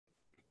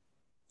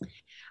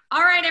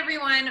All right,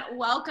 everyone.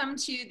 Welcome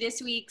to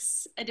this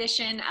week's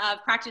edition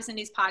of Practice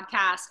Indies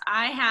podcast.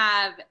 I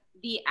have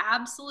the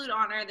absolute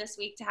honor this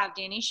week to have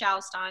Dani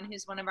Sjoust on,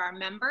 who's one of our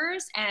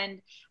members, and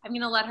I'm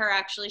going to let her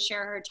actually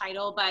share her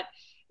title. But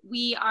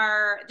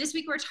this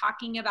week we're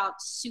talking about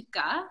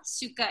Sukha.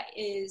 Sukha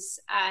is,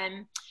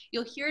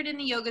 you'll hear it in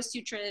the Yoga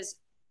Sutras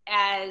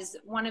as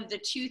one of the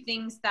two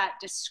things that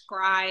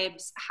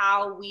describes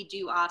how we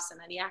do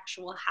asana, the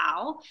actual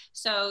how.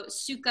 So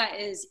Sukha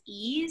is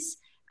ease.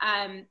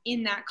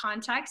 In that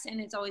context, and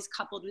it's always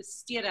coupled with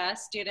sthira.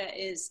 Sthira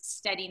is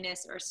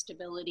steadiness or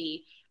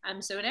stability.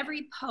 So in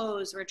every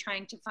pose, we're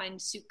trying to find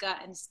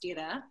sukha and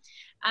sthira.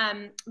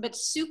 But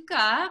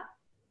sukha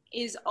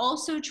is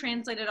also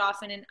translated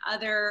often in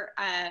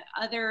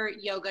other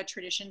yoga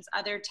traditions,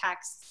 other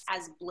texts,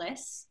 as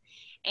bliss.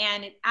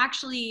 And it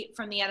actually,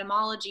 from the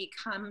etymology,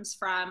 comes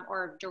from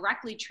or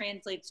directly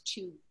translates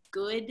to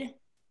good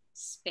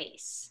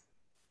space,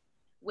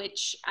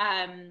 which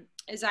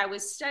as I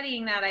was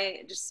studying that,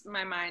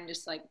 my mind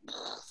just like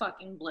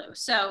fucking blew.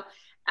 So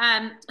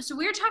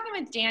we were talking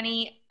with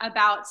Dani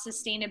about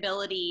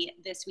sustainability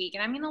this week,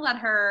 and I'm going to let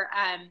her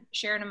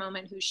share in a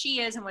moment who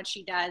she is and what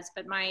she does.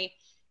 But my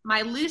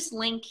loose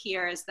link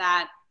here is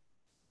that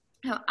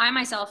I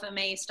myself am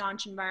a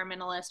staunch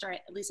environmentalist, or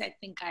at least I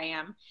think I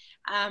am.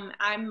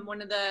 I'm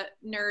one of the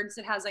nerds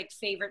that has like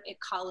favorite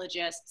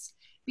ecologists,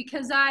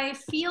 because I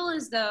feel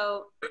as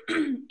though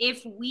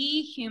if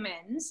we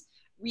humans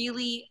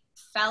really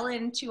fell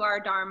into our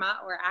dharma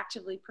or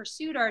actively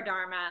pursued our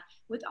dharma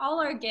with all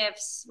our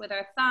gifts, with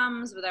our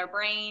thumbs, with our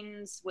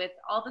brains, with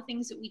all the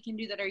things that we can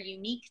do that are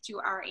unique to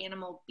our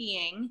animal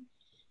being,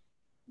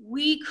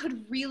 we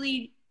could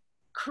really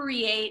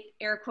create,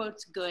 air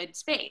quotes, good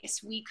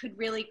space. We could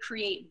really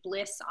create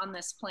bliss on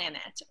this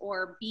planet,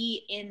 or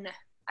be in,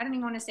 I don't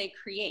even want to say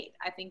create.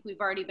 I think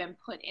we've already been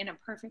put in a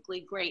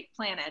perfectly great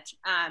planet.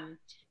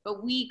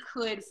 But we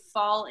could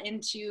fall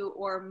into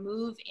or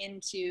move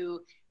into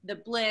the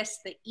bliss,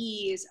 the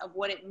ease of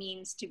what it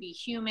means to be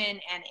human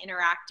and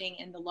interacting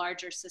in the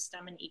larger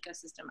system and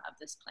ecosystem of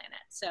this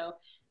planet. So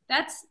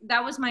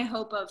that was my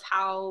hope of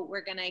how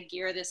we're going to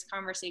gear this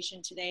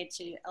conversation today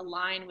to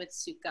align with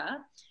Sukha.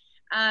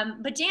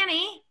 But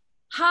Dani,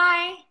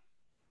 hi.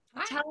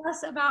 Tell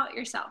us about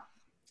yourself.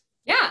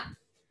 Yeah.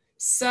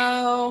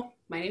 So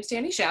my name's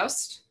Dani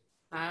Sjoust.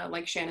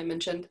 Like Shannon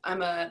mentioned,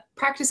 I'm a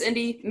Practice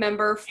Indie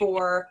member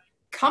for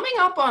coming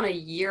up on a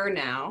year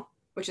now,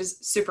 which is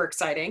super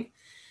exciting.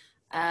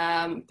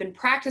 Been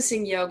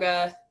practicing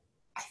yoga,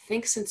 I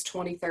think, since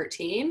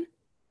 2013.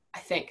 I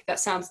think that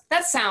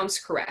sounds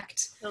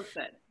correct. Feels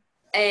good.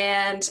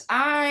 And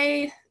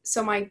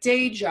so my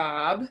day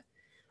job,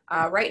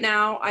 right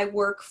now I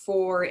work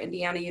for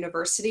Indiana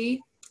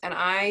University, and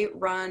I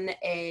run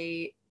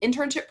a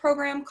internship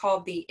program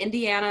called the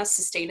Indiana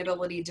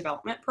Sustainability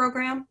Development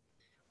Program.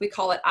 We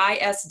call it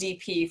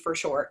ISDP for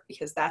short,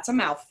 because that's a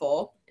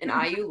mouthful, and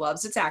IU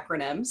loves its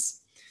acronyms.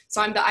 So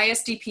I'm the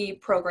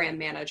ISDP program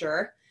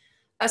manager.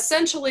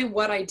 Essentially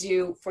what I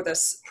do for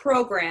this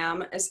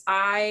program is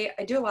I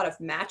do a lot of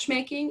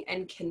matchmaking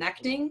and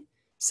connecting.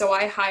 So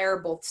I hire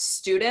both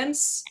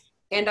students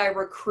and I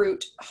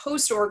recruit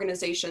host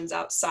organizations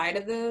outside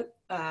of the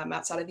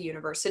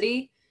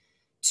university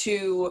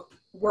to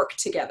work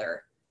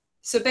together.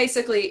 So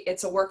basically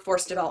it's a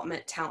workforce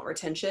development, talent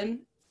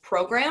retention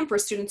program for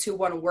students who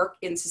want to work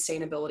in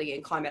sustainability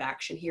and climate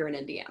action here in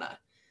Indiana.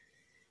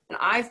 And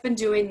I've been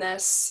doing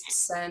this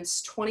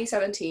since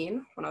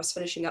 2017 when I was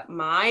finishing up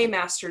my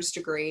master's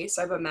degree.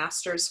 So I have a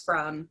master's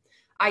from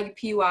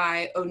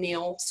IUPUI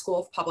O'Neill School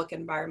of Public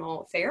and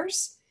Environmental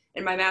Affairs,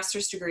 and my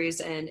master's degree is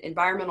in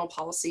environmental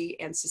policy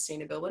and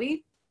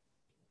sustainability.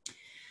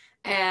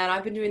 And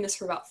I've been doing this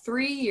for about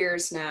 3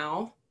 years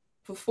now.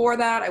 Before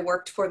that, I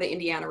worked for the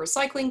Indiana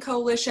Recycling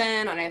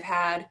Coalition, and I've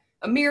had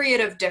a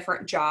myriad of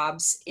different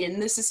jobs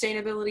in the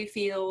sustainability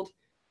field.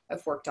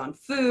 I've worked on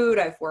food,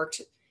 I've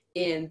worked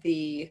in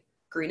the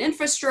green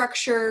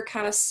infrastructure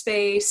kind of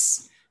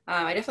space.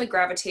 I definitely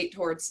gravitate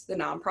towards the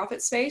nonprofit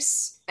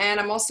space. And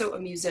I'm also a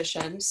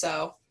musician,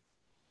 so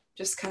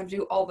just kind of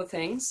do all the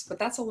things. But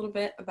that's a little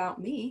bit about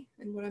me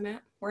and where I'm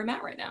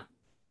at right now.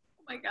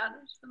 Oh my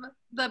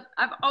God.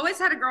 I've always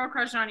had a girl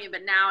crush on you,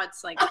 but now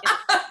it's like,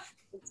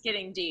 it's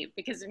getting deep,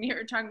 because when you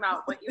were talking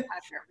about what you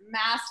have your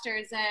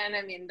master's in,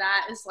 I mean,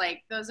 that is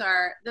like, those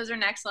are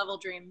next level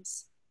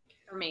dreams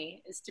for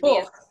me, is to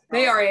be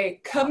they are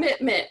a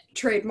commitment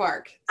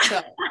trademark.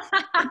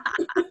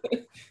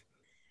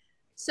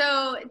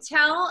 So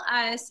tell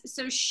us,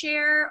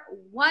 share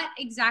what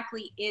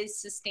exactly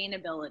is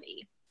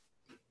sustainability?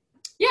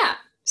 Yeah.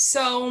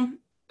 So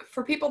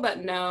for people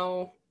that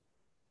know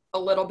a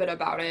little bit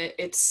about it,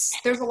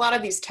 there's a lot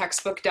of these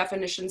textbook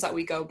definitions that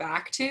we go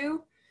back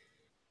to.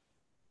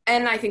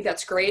 And I think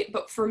that's great.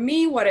 But for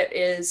me, what it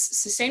is,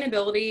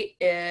 sustainability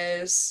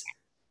is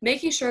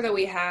making sure that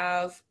we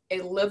have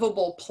a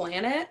livable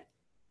planet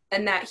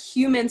and that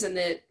humans and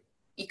the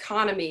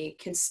economy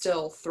can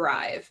still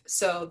thrive.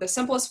 So the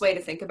simplest way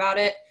to think about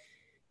it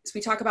is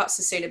we talk about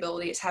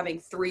sustainability as having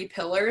 3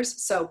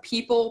 pillars. So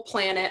people,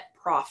 planet,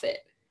 profit.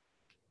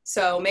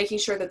 So making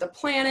sure that the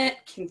planet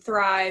can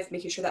thrive,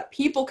 making sure that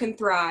people can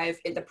thrive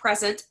in the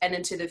present and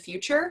into the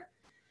future,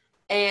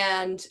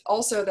 and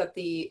also that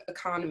the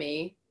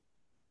economy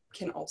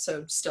can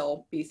also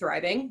still be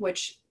thriving,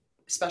 which,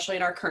 especially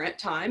in our current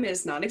time,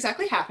 is not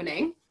exactly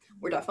happening.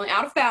 We're definitely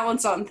out of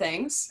balance on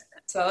things.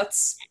 So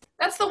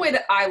that's the way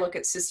that I look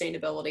at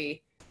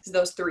sustainability, is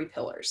those three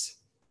pillars.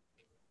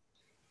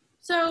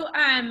 So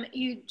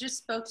you just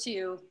spoke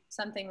to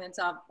something that's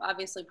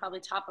obviously probably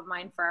top of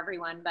mind for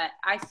everyone, but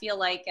I feel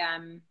like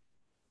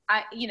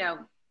I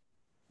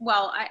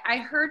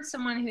heard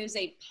someone who's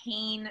a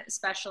pain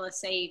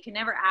specialist say you can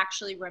never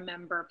actually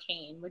remember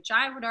pain, which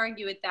I would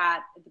argue with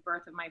that at the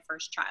birth of my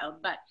first child.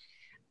 But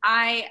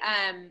I've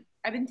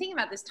been thinking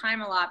about this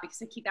time a lot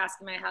because I keep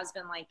asking my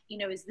husband, like,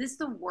 is this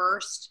the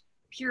worst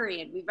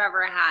period we've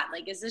ever had?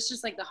 Like, is this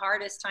just like the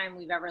hardest time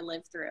we've ever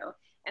lived through?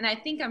 And I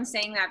think I'm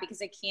saying that because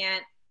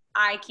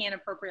I can't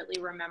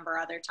appropriately remember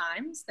other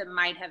times that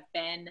might have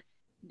been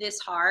this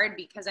hard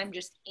because I'm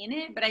just in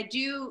it. But I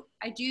do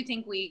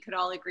think we could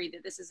all agree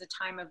that this is a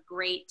time of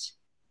great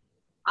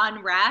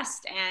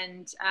unrest,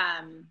 and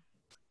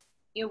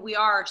we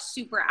are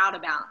super out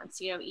of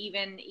balance.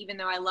 Even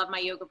though I love my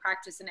yoga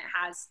practice and it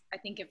has, I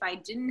think if I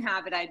didn't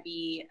have it, I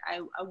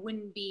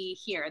wouldn't be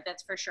here.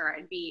 That's for sure.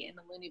 I'd be in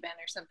the loony bin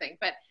or something.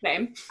 But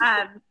Same.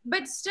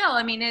 but still,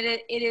 I mean,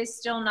 it is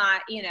still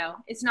not,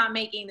 it's not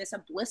making this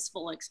a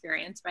blissful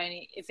experience. But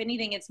if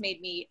anything, it's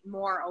made me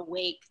more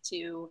awake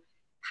to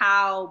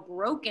how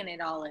broken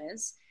it all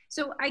is.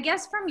 So I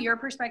guess from your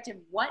perspective,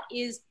 what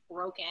is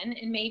broken?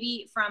 And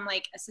maybe from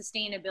like a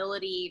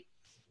sustainability,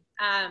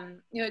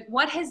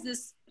 what has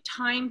this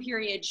time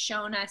period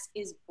shown us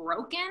is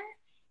broken,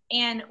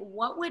 and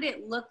what would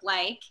it look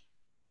like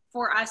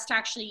for us to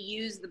actually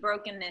use the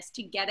brokenness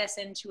to get us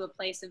into a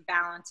place of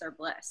balance or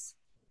bliss?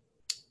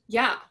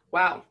 Yeah.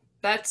 Wow.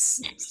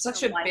 That's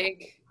such a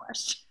big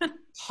question.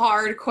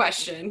 Hard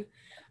question.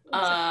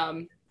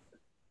 I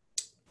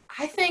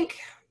think,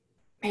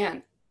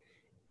 man,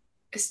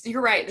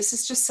 you're right. This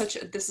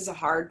is a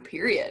hard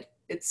period.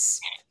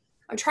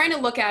 I'm trying to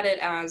look at it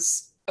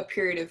as a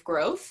period of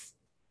growth.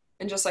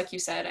 And just like you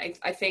said,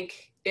 I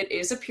think it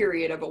is a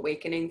period of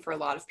awakening for a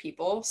lot of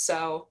people.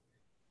 So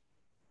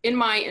in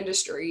my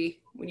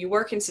industry, when you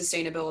work in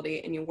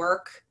sustainability and you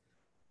work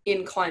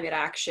in climate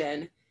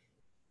action,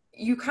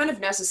 you kind of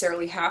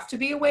necessarily have to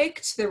be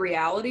awake to the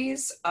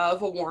realities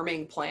of a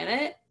warming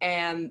planet,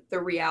 and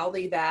the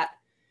reality that,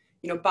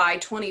 by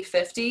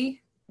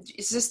 2050,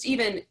 it's just,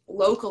 even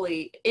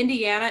locally,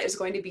 Indiana is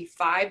going to be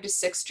 5 to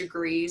 6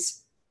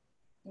 degrees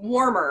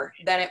warmer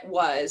than it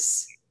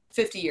was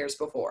 50 years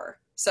before.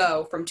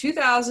 So from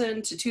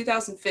 2000 to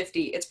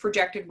 2050, it's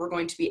projected we're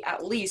going to be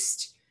at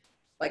least,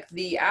 like,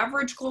 the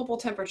average global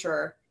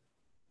temperature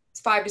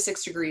is 5 to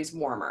 6 degrees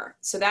warmer.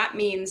 So that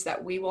means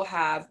that we will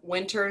have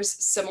winters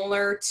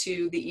similar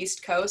to the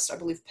East Coast. I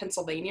believe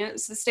Pennsylvania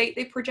is the state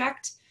they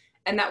project,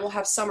 and that will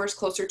have summers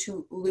closer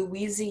to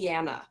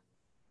Louisiana.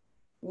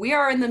 We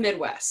are in the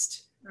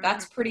Midwest.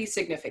 That's pretty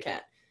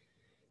significant.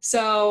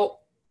 So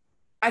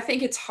I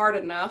think it's hard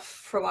enough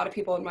for a lot of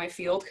people in my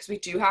field because we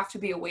do have to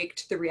be awake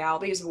to the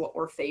realities of what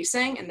we're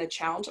facing and the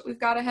challenge that we've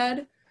got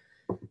ahead.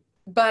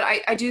 But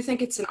I do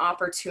think it's an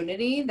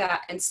opportunity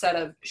that, instead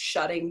of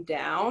shutting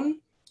down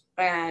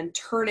and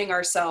turning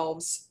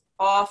ourselves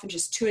off and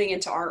just tuning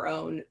into our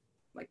own,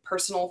 like,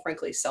 personal,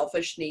 frankly,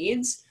 selfish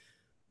needs,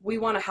 we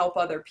want to help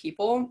other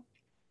people.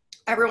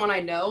 Everyone I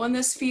know in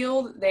this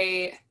field,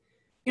 they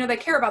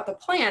care about the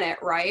planet,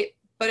 right?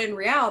 But in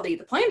reality,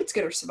 the planet's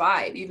going to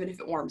survive even if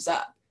it warms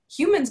up.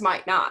 Humans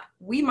might not.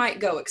 We might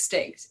go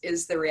extinct,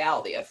 is the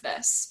reality of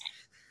this.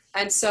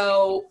 And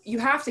so you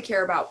have to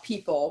care about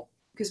people,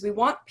 because we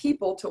want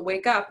people to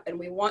wake up and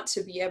we want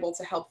to be able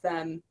to help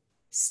them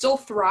still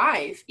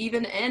thrive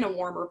even in a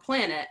warmer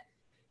planet.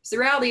 So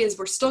the reality is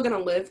we're still going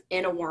to live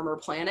in a warmer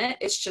planet.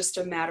 It's just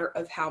a matter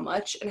of how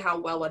much and how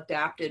well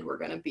adapted we're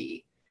going to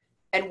be,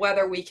 and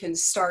whether we can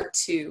start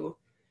to,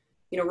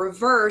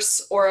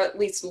 reverse or at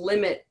least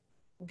limit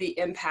the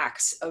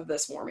impacts of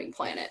this warming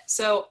planet.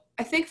 So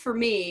I think for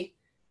me,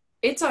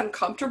 it's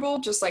uncomfortable,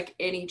 just like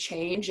any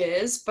change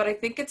is, but I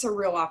think it's a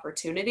real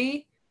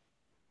opportunity.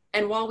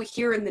 And while we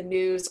hear in the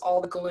news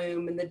all the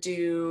gloom and the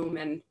doom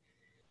and,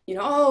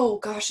 oh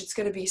gosh, it's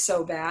going to be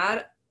so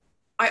bad,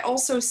 I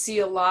also see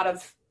a lot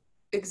of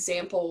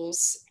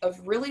examples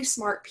of really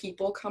smart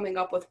people coming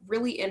up with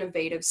really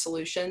innovative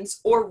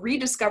solutions, or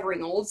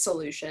rediscovering old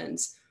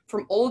solutions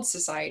from old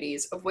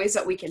societies of ways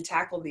that we can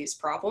tackle these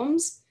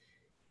problems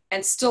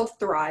and still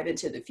thrive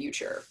into the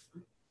future.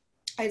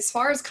 As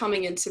far as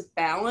coming into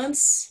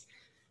balance,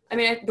 I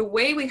mean, the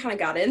way we kind of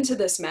got into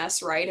this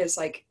mess, right, is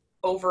like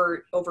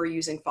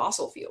overusing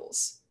fossil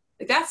fuels.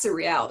 Like, that's the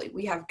reality.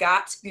 We have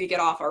got to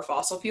get off our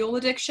fossil fuel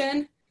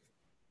addiction.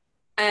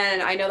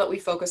 And I know that we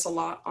focus a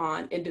lot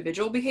on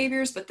individual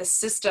behaviors, but the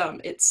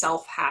system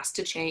itself has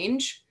to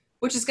change,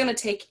 which is going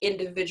to take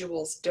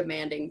individuals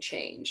demanding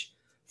change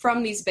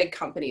from these big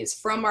companies,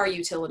 from our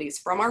utilities,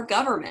 from our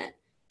government,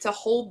 to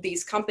hold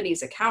these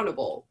companies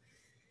accountable.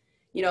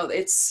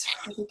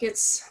 I think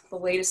it's the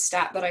latest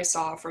stat that I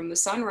saw from the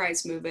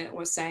Sunrise Movement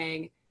was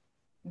saying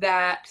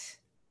that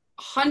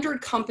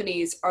 100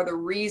 companies are the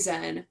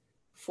reason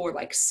for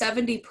like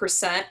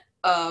 70%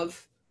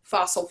 of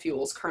fossil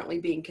fuels currently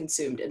being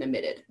consumed and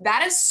emitted.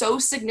 That is so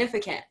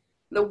significant.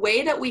 The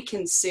way that we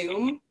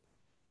consume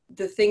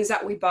the things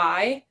that we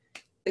buy,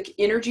 the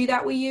energy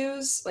that we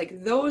use,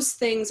 like those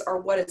things are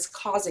what is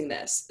causing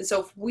this. And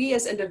so if we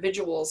as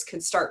individuals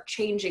can start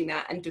changing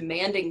that and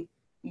demanding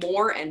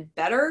more and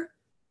better,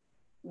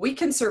 we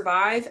can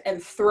survive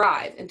and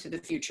thrive into the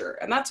future.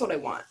 And that's what I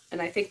want.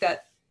 And I think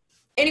that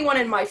anyone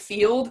in my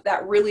field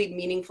that really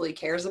meaningfully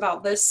cares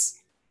about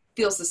this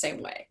feels the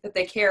same way, that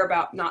they care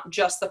about not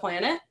just the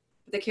planet,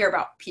 but they care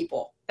about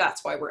people.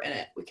 That's why we're in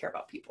it. We care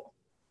about people.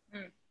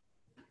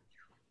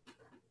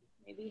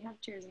 Maybe you have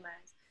tears in my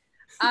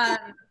eyes.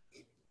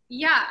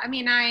 Yeah, I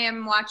mean, I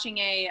am watching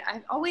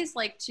I always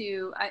like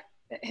to,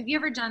 have you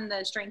ever done the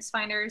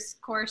StrengthsFinders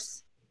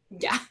course?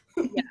 Yeah.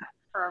 Yeah.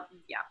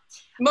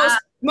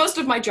 Most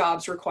of my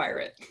jobs require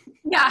it.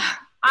 Yeah,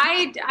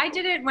 I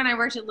did it when I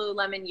worked at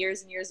Lululemon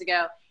years and years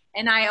ago.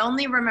 And I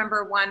only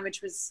remember one,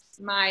 which was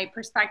my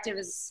perspective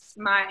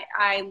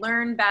I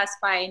learn best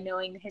by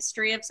knowing the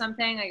history of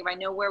something. Like if I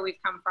know where we've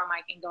come from,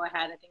 I can go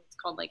ahead. I think it's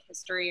called like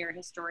history or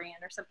historian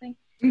or something.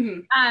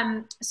 Mm-hmm.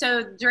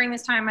 So during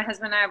this time, my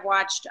husband and I have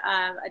watched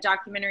a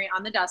documentary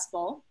on the Dust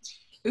Bowl.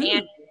 Ooh.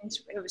 And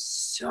it was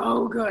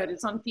so good.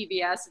 It's on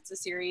PBS. It's a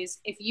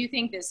series. If you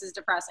think this is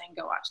depressing,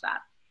 go watch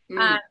that.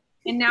 Mm.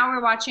 And now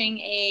we're watching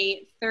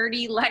a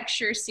 30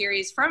 lecture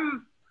series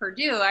from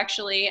Purdue,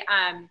 actually,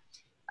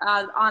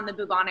 on the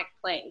bubonic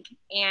plague.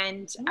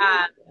 And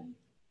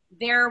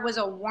there was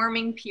a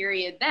warming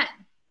period then.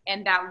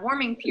 And that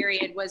warming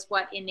period was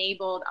what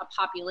enabled a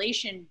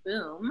population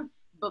boom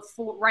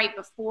right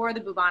before the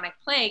bubonic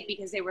plague,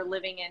 because they were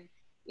living in,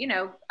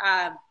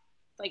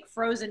 like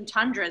frozen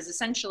tundras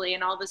essentially.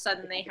 And all of a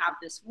sudden they have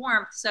this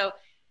warmth. So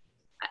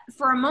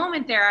for a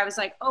moment there, I was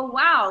like, oh,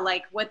 wow,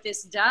 like what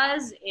this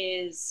does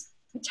is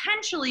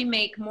potentially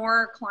make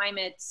more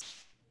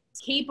climates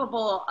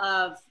capable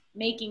of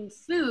making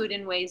food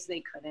in ways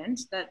they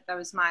couldn't. That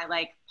was my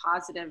like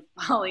positive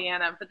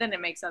Pollyanna, but then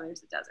it makes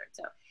others a desert.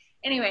 So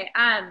anyway,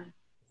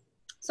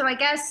 so I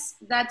guess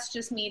that's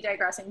just me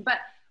digressing. But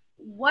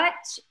what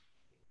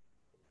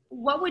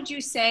would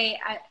you say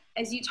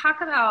as you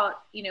talk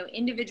about,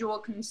 individual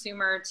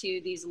consumer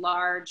to these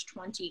large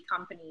 20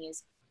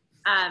 companies?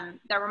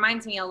 That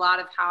reminds me a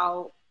lot of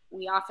how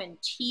we often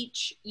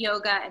teach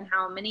yoga and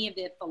how many of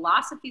the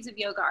philosophies of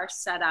yoga are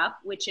set up,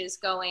 which is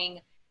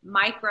going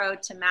micro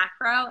to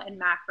macro and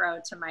macro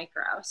to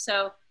micro.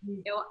 So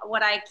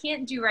what I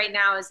can't do right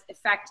now is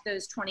affect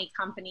those 20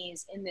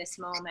 companies in this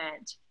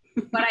moment,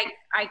 but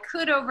I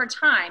could over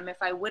time, if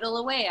I whittle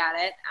away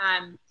at it.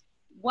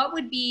 What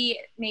would be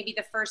maybe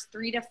the first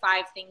 3 to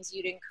 5 things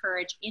you'd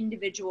encourage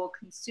individual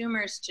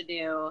consumers to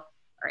do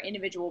or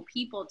individual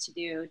people to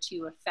do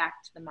to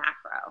affect the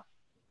macro?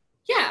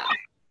 Yeah,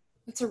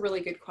 that's a really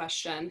good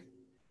question.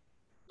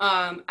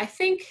 I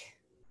think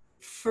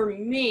for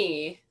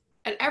me,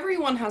 and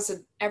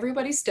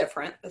everybody's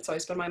different. That's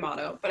always been my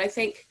motto. But I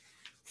think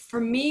for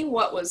me,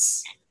 what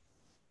was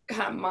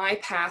kind of my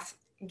path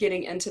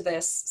getting into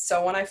this.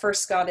 So when I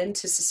first got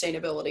into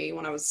sustainability,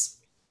 when I was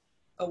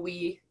a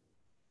wee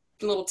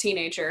little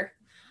teenager,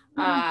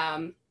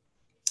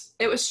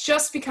 it was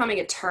just becoming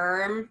a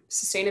term.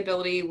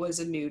 Sustainability was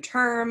a new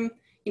term.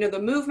 The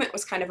movement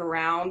was kind of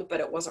around, but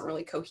it wasn't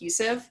really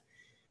cohesive.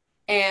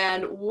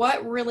 And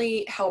what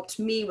really helped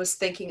me was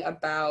thinking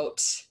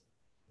about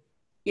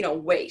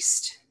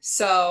waste.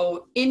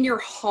 So in your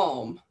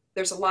home,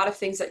 there's a lot of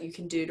things that you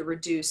can do to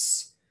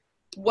reduce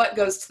what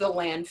goes to the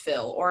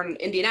landfill, or in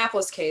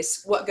Indianapolis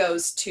case, what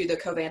goes to the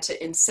Covanta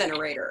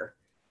incinerator.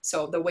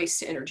 So the waste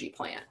to energy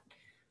plant.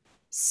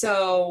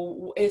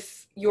 So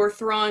if you're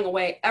throwing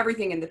away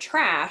everything in the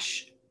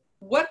trash,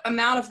 what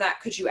amount of that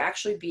could you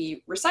actually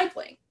be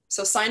recycling?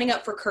 So signing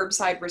up for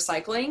curbside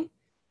recycling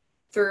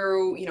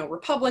through,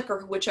 Republic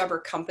or whichever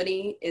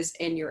company is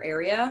in your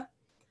area,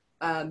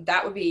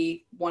 that would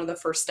be one of the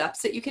first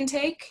steps that you can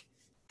take.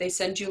 They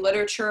send you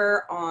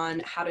literature on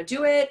how to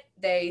do it.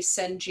 They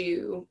send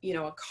you,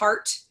 a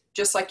cart,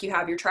 just like you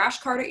have your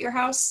trash cart at your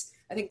house.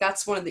 I think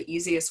that's one of the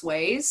easiest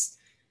ways,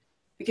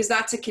 because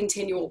that's a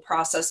continual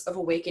process of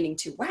awakening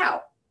to,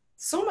 wow,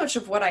 so much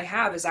of what I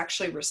have is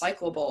actually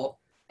recyclable,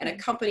 and a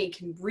company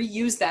can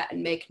reuse that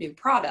and make new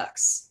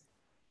products.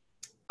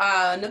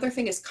 Another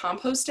thing is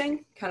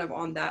composting, kind of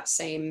on that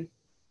same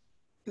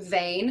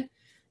vein.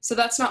 So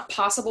that's not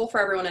possible for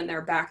everyone in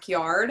their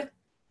backyard.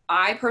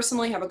 I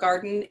personally have a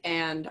garden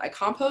and I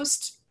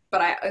compost,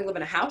 but I live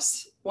in a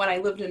house. When I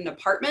lived in an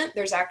apartment,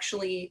 there's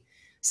actually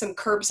some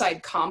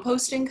curbside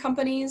composting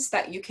companies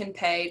that you can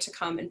pay to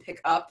come and pick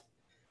up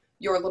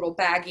your little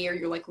baggie or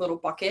your like little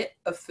bucket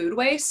of food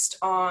waste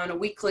on a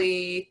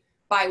weekly,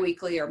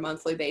 bi-weekly, or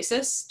monthly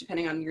basis,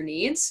 depending on your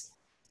needs.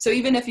 So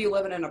even if you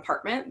live in an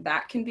apartment,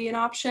 that can be an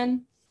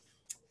option.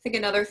 I think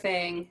another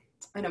thing,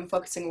 and I'm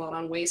focusing a lot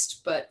on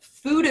waste, but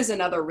food is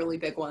another really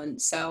big one.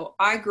 So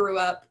I grew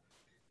up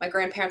My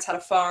grandparents had a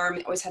farm,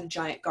 they always had a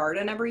giant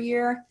garden every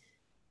year.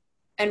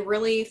 And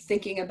really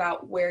thinking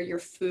about where your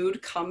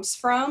food comes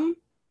from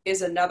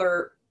is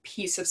another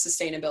piece of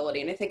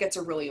sustainability. And I think it's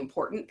a really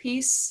important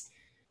piece.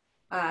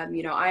 I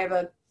have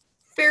a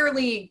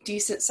fairly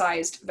decent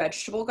sized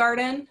vegetable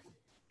garden.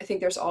 I think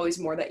there's always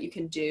more that you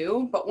can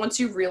do. But once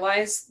you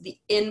realize the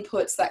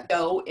inputs that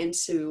go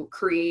into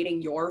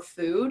creating your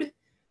food,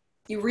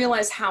 you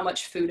realize how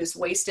much food is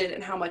wasted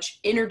and how much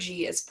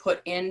energy is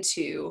put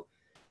into,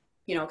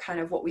 kind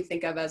of what we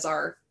think of as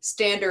our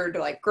standard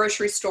like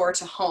grocery store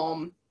to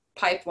home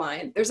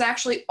pipeline. There's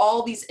actually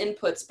all these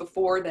inputs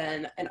before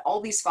then, and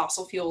all these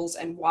fossil fuels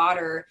and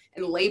water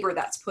and labor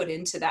that's put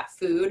into that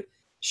food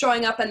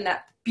showing up in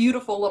that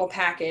beautiful little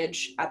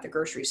package at the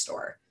grocery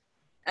store.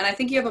 And I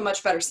think you have a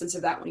much better sense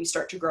of that when you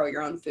start to grow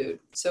your own food.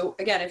 So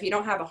again, if you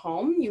don't have a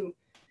home,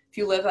 if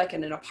you live like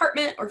in an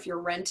apartment or if you're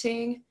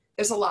renting,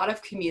 there's a lot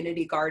of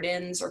community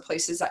gardens or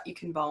places that you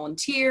can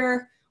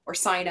volunteer or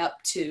sign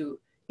up to,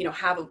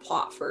 have a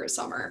plot for a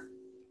summer.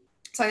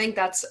 So I think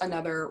that's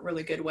another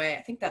really good way.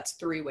 I think that's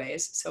 3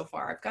 ways so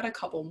far. I've got a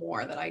couple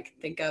more that I can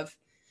think of.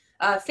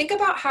 Think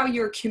about how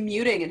you're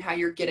commuting and how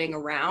you're getting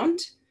around.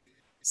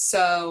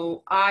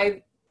 So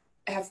I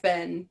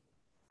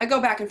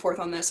go back and forth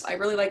on this. I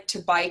really like to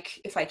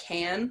bike if I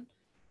can.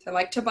 I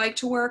like to bike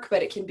to work,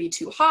 but it can be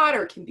too hot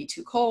or it can be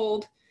too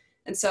cold.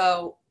 And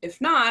so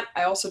if not,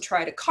 I also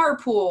try to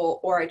carpool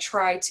or I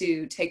try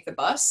to take the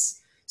bus.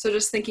 So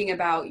just thinking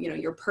about,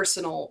 your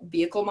personal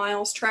vehicle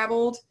miles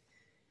traveled,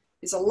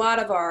 is a lot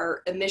of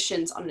our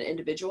emissions on an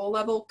individual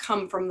level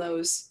come from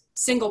those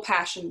single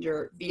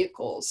passenger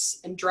vehicles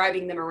and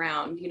driving them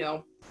around,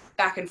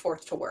 back and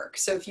forth to work.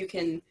 So if you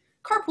can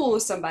carpool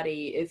with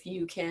somebody, if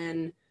you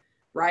can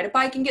ride a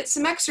bike and get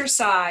some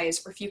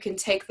exercise, or if you can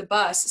take the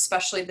bus,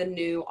 especially the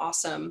new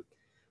awesome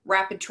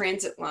rapid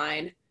transit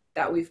line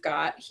that we've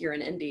got here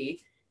in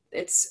Indy,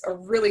 it's a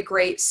really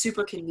great,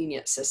 super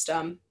convenient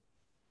system.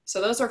 So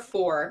those are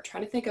 4. I'm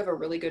trying to think of a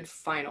really good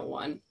final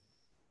one.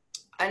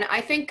 And I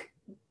think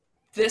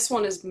this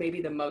one is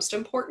maybe the most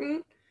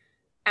important.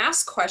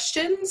 Ask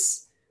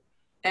questions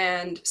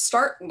and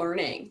start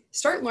learning.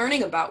 Start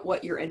learning about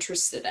what you're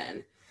interested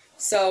in.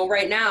 So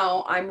right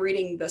now I'm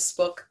reading this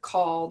book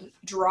called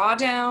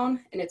Drawdown,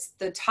 and it's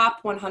the top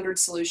 100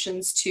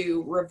 solutions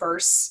to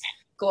reverse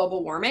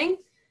global warming.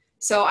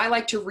 So I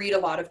like to read a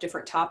lot of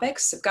different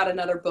topics. I've got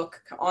another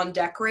book on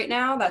deck right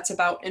now that's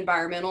about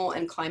environmental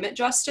and climate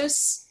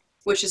justice,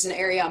 which is an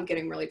area I'm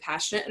getting really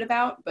passionate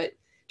about. But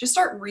just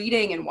start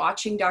reading and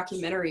watching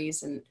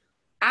documentaries and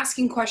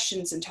asking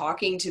questions and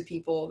talking to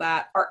people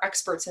that are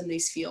experts in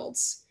these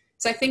fields.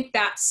 So I think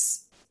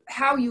that's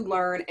how you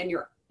learn and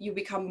you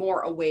become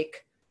more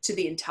awake to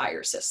the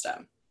entire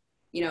system.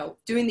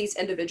 Doing these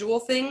individual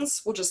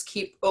things will just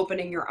keep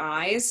opening your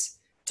eyes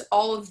to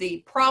all of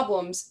the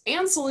problems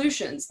and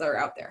solutions that are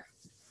out there.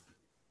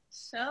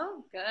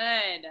 So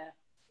good.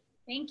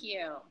 Thank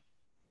you.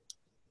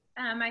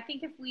 I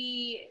think if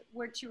we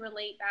were to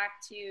relate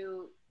back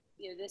to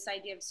this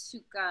idea of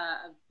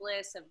sukha, of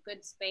bliss, of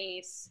good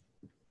space,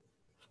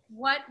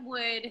 what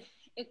would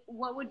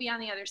be on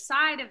the other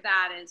side of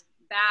that is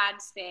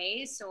bad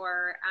space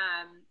or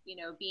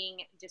being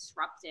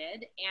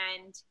disrupted.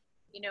 And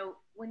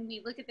when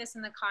we look at this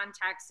in the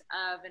context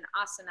of an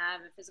asana,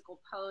 of a physical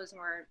pose, and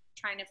we're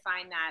trying to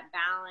find that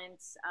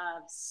balance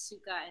of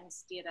sukha and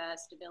sthira,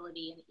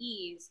 stability and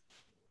ease,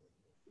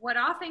 what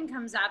often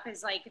comes up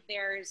is like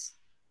there's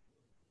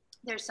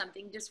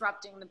something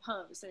disrupting the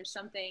pose. There's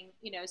something,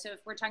 so if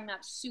we're talking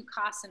about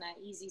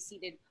sukhasana, easy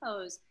seated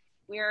pose,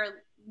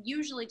 we're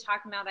usually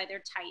talking about either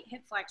tight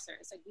hip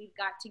flexors, like we've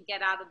got to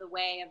get out of the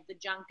way of the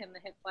junk in the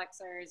hip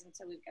flexors, and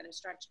so we've got to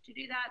stretch to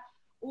do that.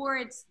 Or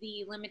it's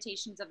the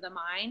limitations of the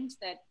mind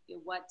that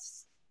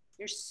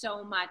there's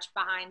so much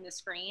behind the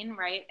screen,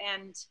 right?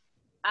 And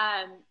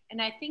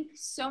I think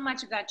so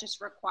much of that just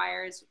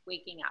requires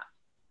waking up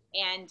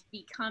and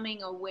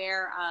becoming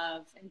aware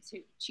of, and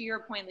to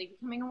your point, like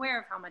becoming aware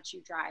of how much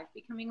you drive,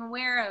 becoming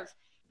aware of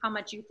how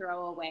much you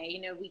throw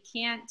away. We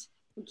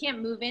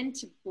can't move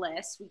into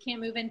bliss. We can't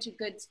move into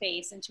good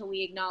space until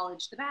we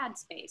acknowledge the bad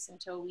space,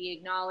 until we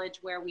acknowledge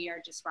where we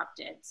are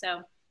disrupted.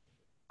 So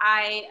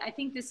I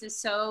think this is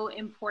so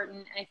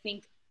important. I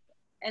think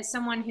as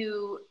someone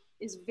who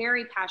is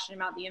very passionate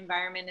about the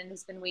environment and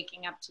has been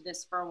waking up to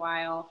this for a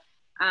while,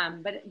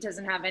 but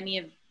doesn't have any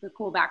of the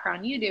cool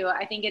background you do,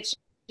 I think it's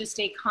just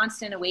a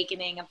constant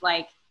awakening of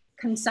like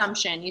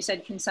consumption. You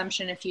said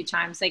consumption a few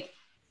times, like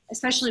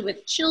especially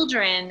with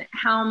children,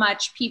 how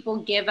much people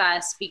give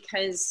us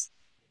because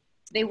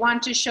they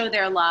want to show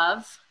their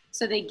love.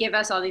 So they give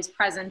us all these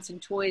presents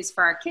and toys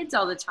for our kids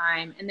all the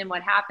time. And then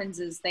what happens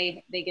is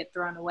they get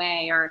thrown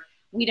away, or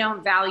we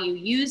don't value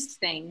used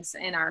things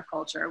in our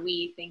culture.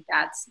 We think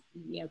that's,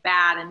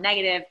 bad and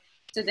negative.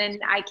 So then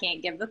I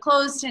can't give the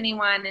clothes to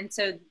anyone. And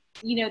so,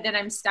 then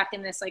I'm stuck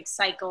in this like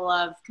cycle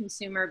of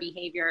consumer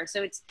behavior.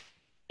 So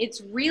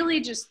it's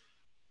really just,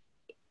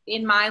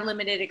 in my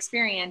limited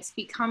experience,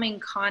 becoming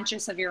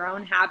conscious of your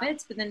own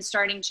habits, but then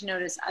starting to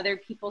notice other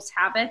people's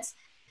habits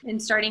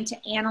and starting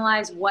to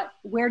analyze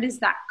where does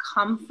that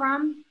come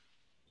from?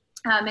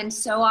 And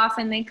so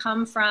often they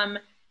come from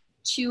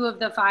two of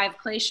the five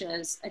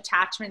kleshas,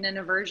 attachment and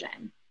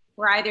aversion.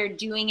 We're either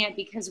doing it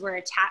because we're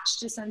attached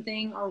to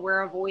something or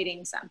we're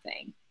avoiding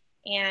something.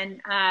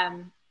 And,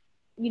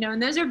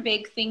 and those are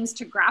big things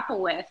to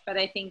grapple with. But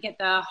I think at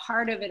the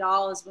heart of it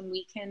all is when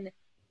we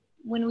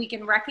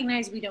can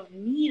recognize we don't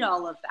need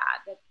all of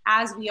that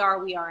as we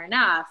are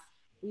enough,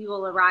 we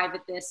will arrive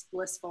at this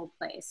blissful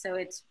place. So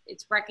it's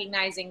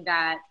recognizing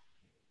that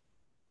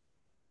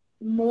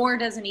more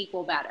doesn't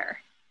equal better.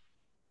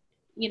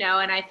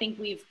 And I think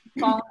we've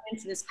fallen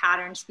into this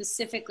pattern,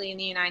 specifically in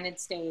the United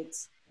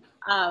States,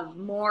 of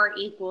more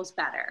equals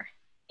better.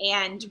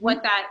 And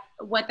what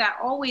that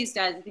always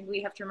does, I think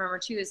we have to remember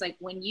too, is like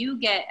when you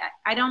get,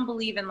 I don't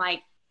believe in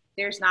like,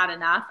 there's not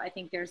enough. I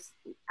think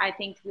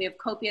we have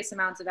copious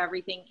amounts of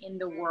everything in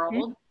the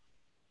world,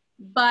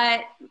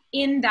 but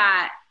in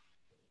that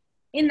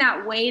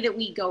way that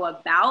we go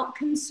about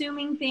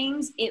consuming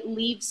things, it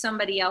leaves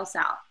somebody else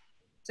out.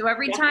 So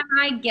every time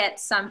I get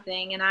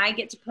something and I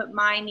get to put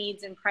my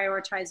needs and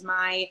prioritize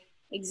my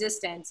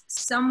existence,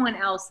 someone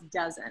else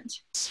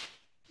doesn't.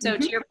 So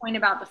to your point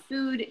about the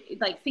food,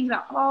 like think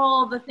about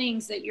all the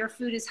things that your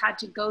food has had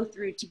to go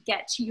through to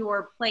get to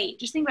your plate.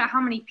 Just think about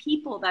how many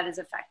people that has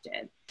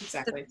affected.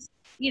 Exactly.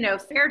 So,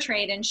 fair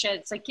trade and shit.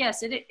 It's like,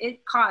 yes,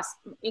 it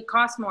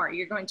costs more.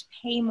 You're going to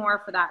pay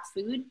more for that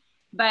food.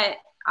 But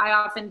I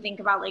often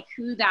think about like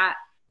who that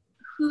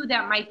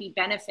might be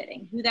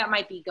benefiting, who that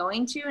might be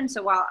going to. And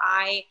so while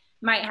I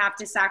might have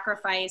to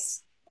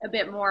sacrifice a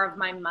bit more of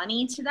my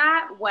money to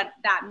that, what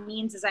that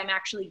means is I'm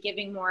actually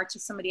giving more to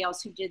somebody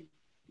else who did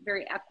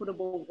very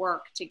equitable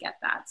work to get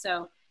that.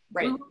 So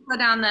we will go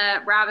down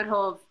the rabbit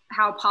hole of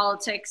how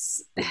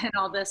politics and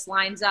all this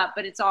lines up,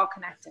 but it's all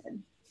connected.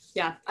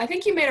 Yeah, I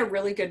think you made a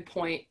really good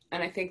point.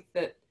 And I think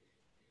that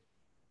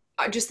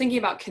just thinking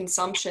about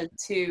consumption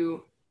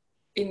too,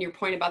 in your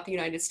point about the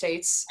United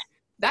States,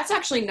 that's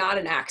actually not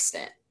an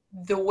accident.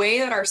 The way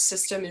that our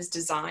system is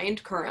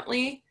designed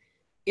currently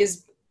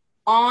is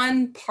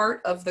on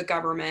part of the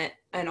government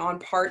and on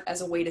part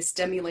as a way to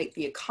stimulate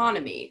the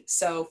economy.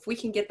 So if we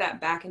can get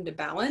that back into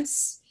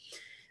balance,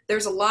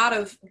 there's a lot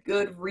of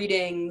good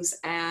readings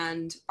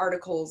and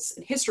articles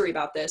in history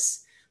about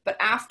this. But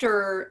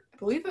after, I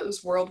believe it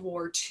was World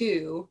War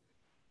II,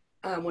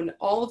 when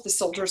all of the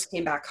soldiers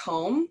came back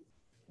home,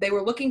 they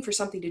were looking for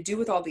something to do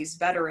with all these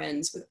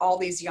veterans, with all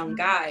these young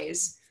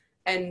guys.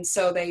 And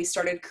so they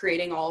started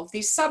creating all of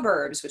these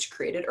suburbs, which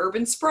created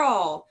urban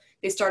sprawl.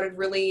 They started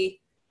really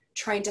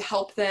trying to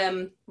help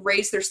them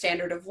raise their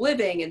standard of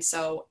living. And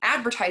so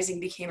advertising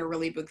became a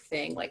really big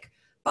thing, like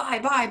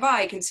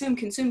buy,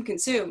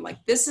 consume.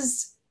 Like this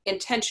is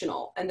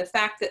intentional. And the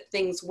fact that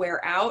things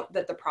wear out,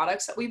 that the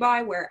products that we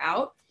buy wear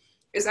out,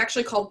 is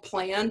actually called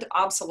planned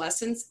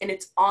obsolescence, and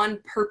it's on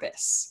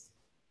purpose,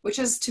 which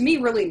is to me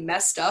really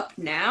messed up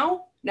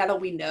now that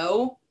we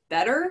know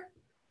better.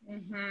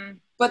 Mm-hmm.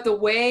 But the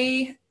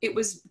way it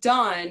was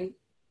done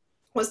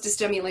was to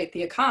stimulate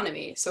the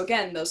economy. So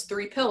again, those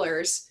three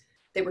pillars,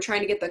 they were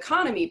trying to get the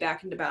economy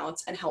back into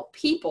balance and help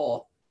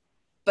people,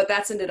 but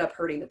that's ended up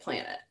hurting the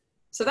planet.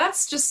 So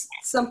that's just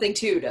something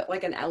too, to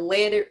like a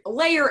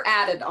layer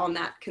added on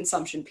that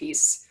consumption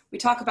piece. We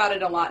talk about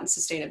it a lot in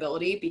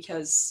sustainability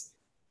because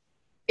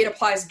it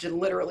applies to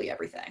literally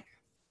everything.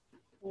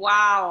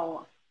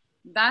 Wow.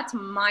 That's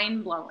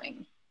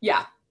mind-blowing.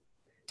 Yeah.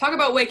 Talk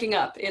about waking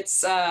up.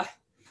 It's,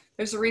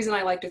 there's a reason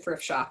I like to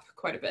thrift shop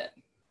quite a bit.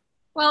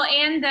 Well,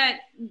 and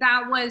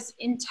that was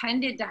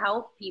intended to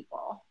help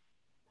people.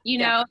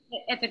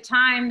 At the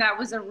time, that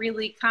was a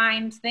really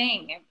kind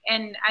thing.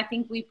 And I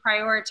think we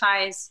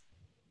prioritize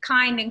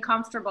kind and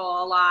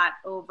comfortable a lot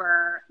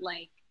over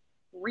like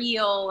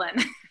real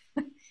and,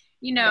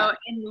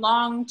 in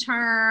long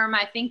term.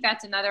 I think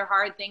that's another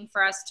hard thing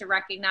for us to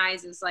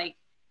recognize is like,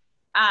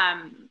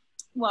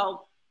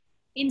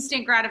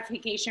 instant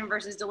gratification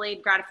versus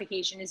delayed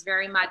gratification is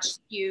very much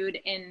skewed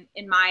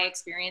in my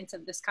experience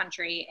of this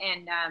country.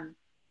 And,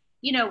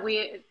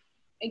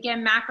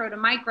 again, macro to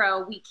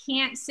micro, we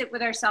can't sit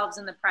with ourselves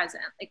in the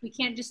present. Like we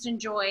can't just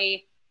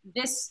enjoy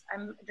this.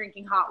 I'm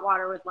drinking hot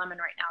water with lemon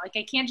right now. Like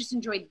I can't just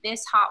enjoy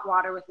this hot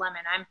water with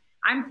lemon.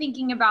 I'm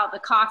thinking about the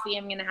coffee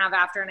I'm going to have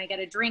after, and I got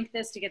to drink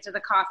this to get to the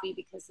coffee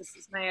because this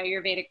is my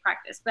Ayurvedic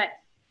practice. But,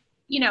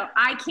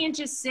 I can't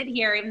just sit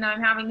here, even though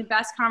I'm having the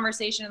best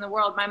conversation in the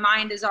world, my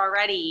mind is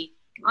already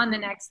on the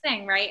next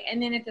thing. Right.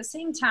 And then at the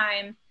same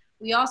time,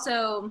 we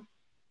also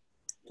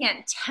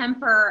can't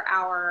temper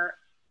our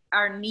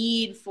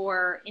need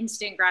for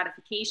instant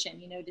gratification,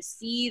 to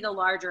see the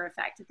larger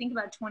effect. To think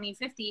about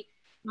 2050,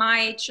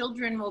 my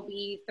children will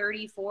be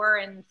 34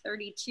 and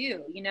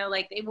 32,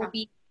 like they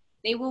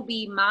will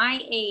be my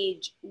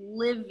age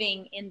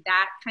living in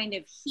that kind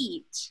of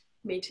heat.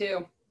 Me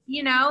too.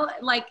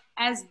 Like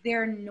as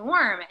their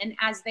norm and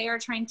as they are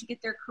trying to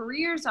get their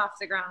careers off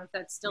the ground, if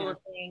that's still a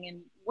thing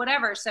and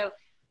whatever. So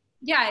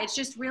yeah, it's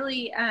just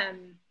really,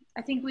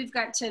 I think we've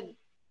got to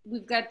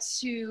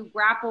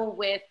grapple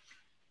with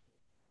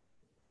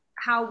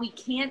how we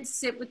can't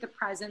sit with the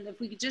present. If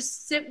we could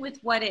just sit with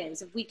what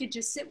is, if we could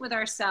just sit with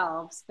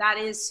ourselves, that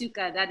is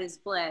sukha, that is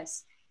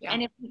bliss. Yeah.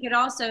 And if we could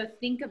also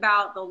think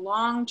about the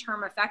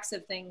long-term effects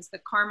of things, the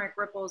karmic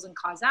ripples and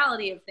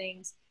causality of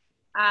things,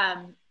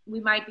 we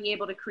might be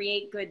able to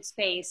create good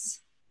space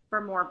for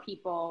more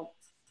people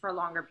for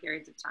longer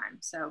periods of time.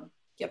 So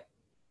yep.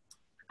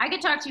 I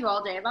could talk to you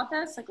all day about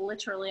this, like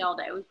literally all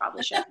day. We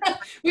probably should.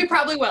 We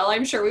probably will.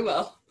 I'm sure we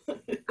will.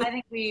 I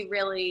think we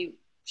really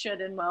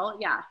should and will.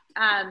 Yeah.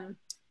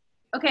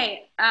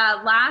 Okay.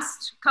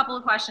 Last couple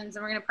of questions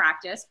and we're going to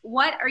practice.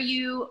 What are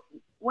you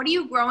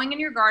growing in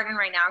your garden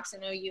right now? Because I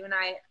know you and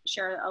I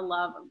share a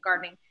love of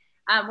gardening.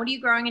 What are you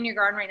growing in your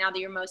garden right now that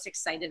you're most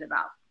excited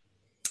about?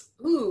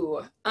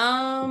 Ooh,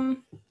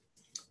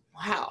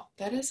 wow,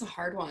 that is a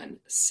hard one.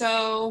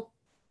 So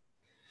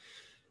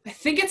I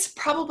think it's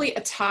probably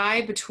a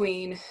tie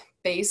between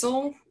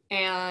basil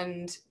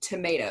and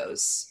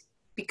tomatoes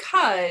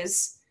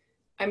because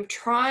I'm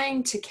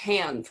trying to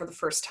can for the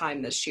first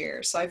time this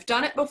year. So I've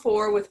done it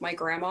before with my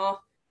grandma,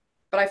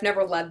 but I've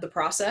never led the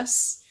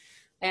process.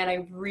 And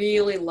I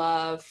really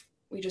love,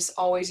 we just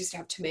always used to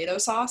have tomato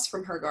sauce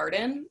from her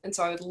garden. And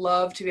so I would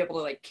love to be able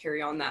to like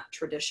carry on that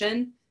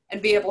tradition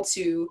and be able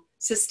to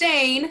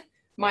sustain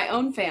my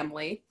own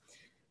family.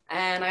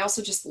 And I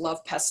also just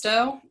love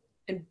pesto,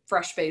 and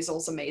fresh basil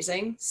is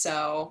amazing.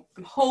 So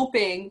I'm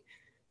hoping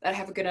that I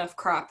have a good enough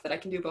crop that I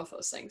can do both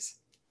those things.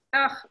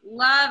 Oh,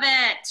 love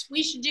it.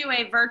 We should do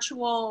a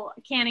virtual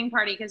canning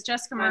party because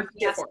Jessica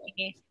Murphy asked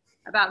me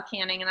about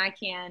canning and I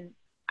can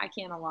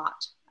a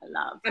lot.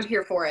 I'm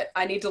here for it.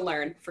 I need to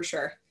learn for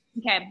sure.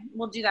 Okay,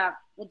 we'll do that.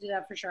 We'll do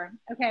that for sure.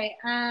 Okay.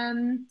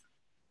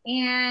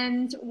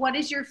 And what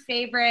is your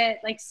favorite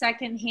like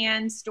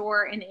secondhand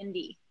store in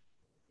Indy?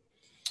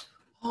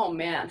 Oh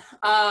man.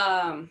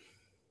 I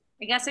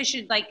guess I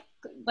should like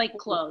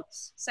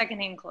clothes,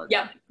 secondhand clothes.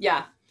 Yep.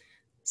 Yeah.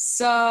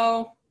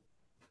 So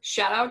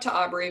shout out to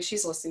Aubrey if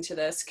she's listening to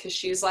this because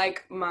she's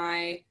like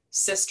my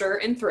sister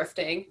in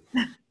thrifting.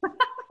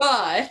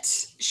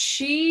 But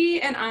she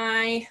and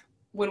I,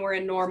 when we're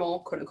in normal,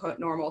 quote unquote,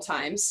 normal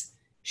times,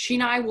 she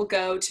and I will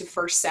go to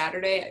First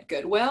Saturday at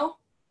Goodwill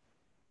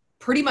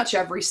pretty much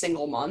every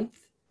single month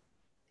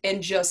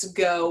and just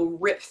go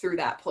rip through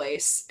that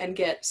place and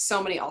get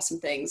so many awesome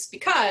things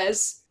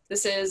because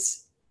this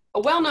is a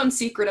well-known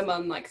secret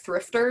among like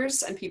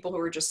thrifters and people who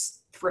are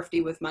just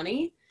thrifty with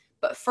money.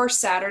 But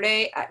First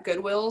Saturday at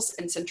Goodwill's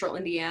in Central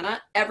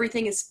Indiana,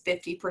 everything is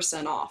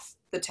 50% off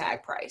the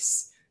tag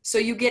price. So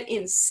you get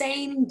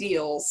insane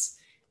deals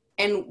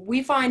and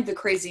we find the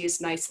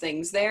craziest nice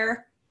things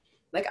there.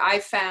 Like I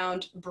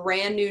found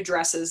brand new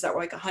dresses that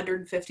were like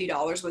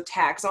 $150 with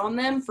tags on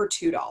them for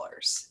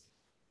 $2.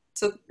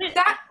 So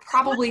that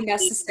probably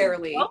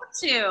necessarily go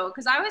to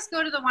because I always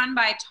go to the one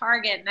by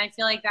Target and I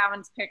feel like that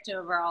one's picked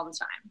over all the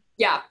time.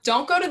 Yeah,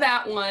 don't go to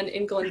that one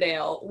in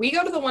Glendale. We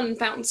go to the one in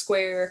Fountain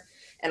Square,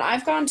 and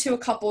I've gone to a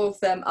couple of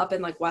them up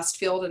in like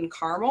Westfield and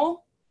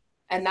Carmel,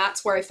 and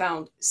that's where I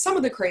found some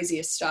of the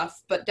craziest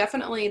stuff. But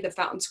definitely the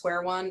Fountain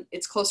Square one.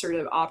 It's closer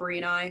to Aubrey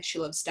and I. She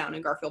lives down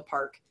in Garfield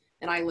Park,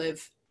 and I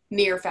live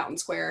near Fountain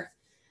Square.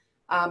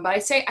 But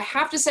I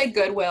have to say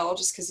Goodwill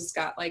just because it's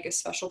got like a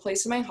special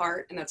place in my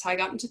heart and that's how I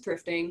got into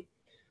thrifting.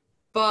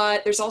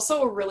 But there's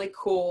also a really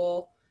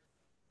cool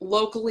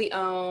locally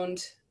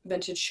owned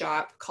vintage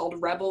shop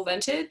called Rebel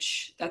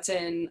Vintage that's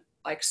in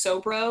like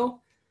Sobro,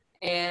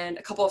 and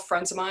a couple of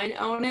friends of mine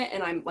own it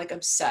and I'm like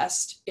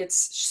obsessed.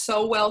 It's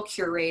so well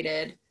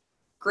curated,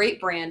 great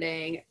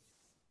branding.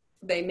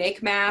 They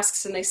make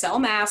masks and they sell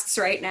masks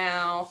right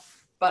now,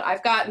 but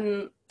I've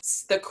gotten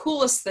the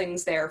coolest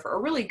things there for a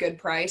really good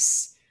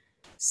price.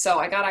 So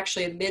I got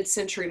actually a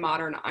mid-century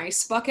modern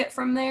ice bucket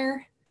from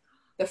there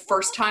the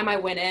first time I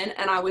went in,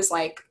 and I was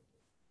like,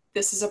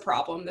 this is a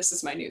problem. This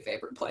is my new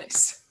favorite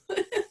place.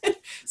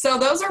 So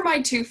those are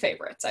my two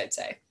favorites, I'd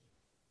say.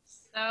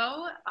 So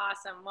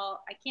awesome.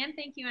 Well, I can't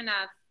thank you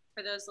enough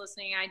for those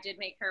listening. I did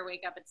make her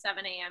wake up at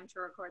 7 a.m.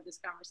 to record this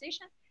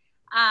conversation.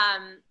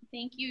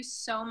 Thank you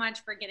so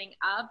much for getting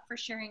up, for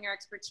sharing your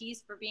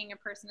expertise, for being a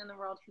person in the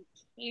world who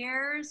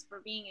cares,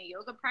 for being a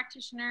yoga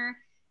practitioner,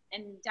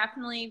 and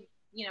definitely,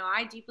 you know,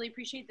 I deeply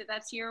appreciate that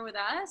that's here with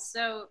us.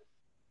 So,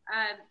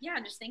 yeah,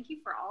 just thank you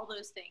for all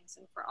those things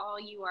and for all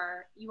you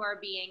are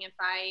being. If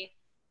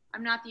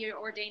I'm not the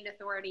ordained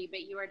authority,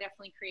 but you are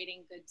definitely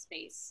creating good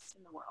space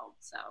in the world.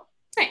 So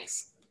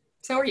thanks.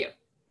 So are you.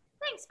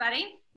 Thanks, buddy.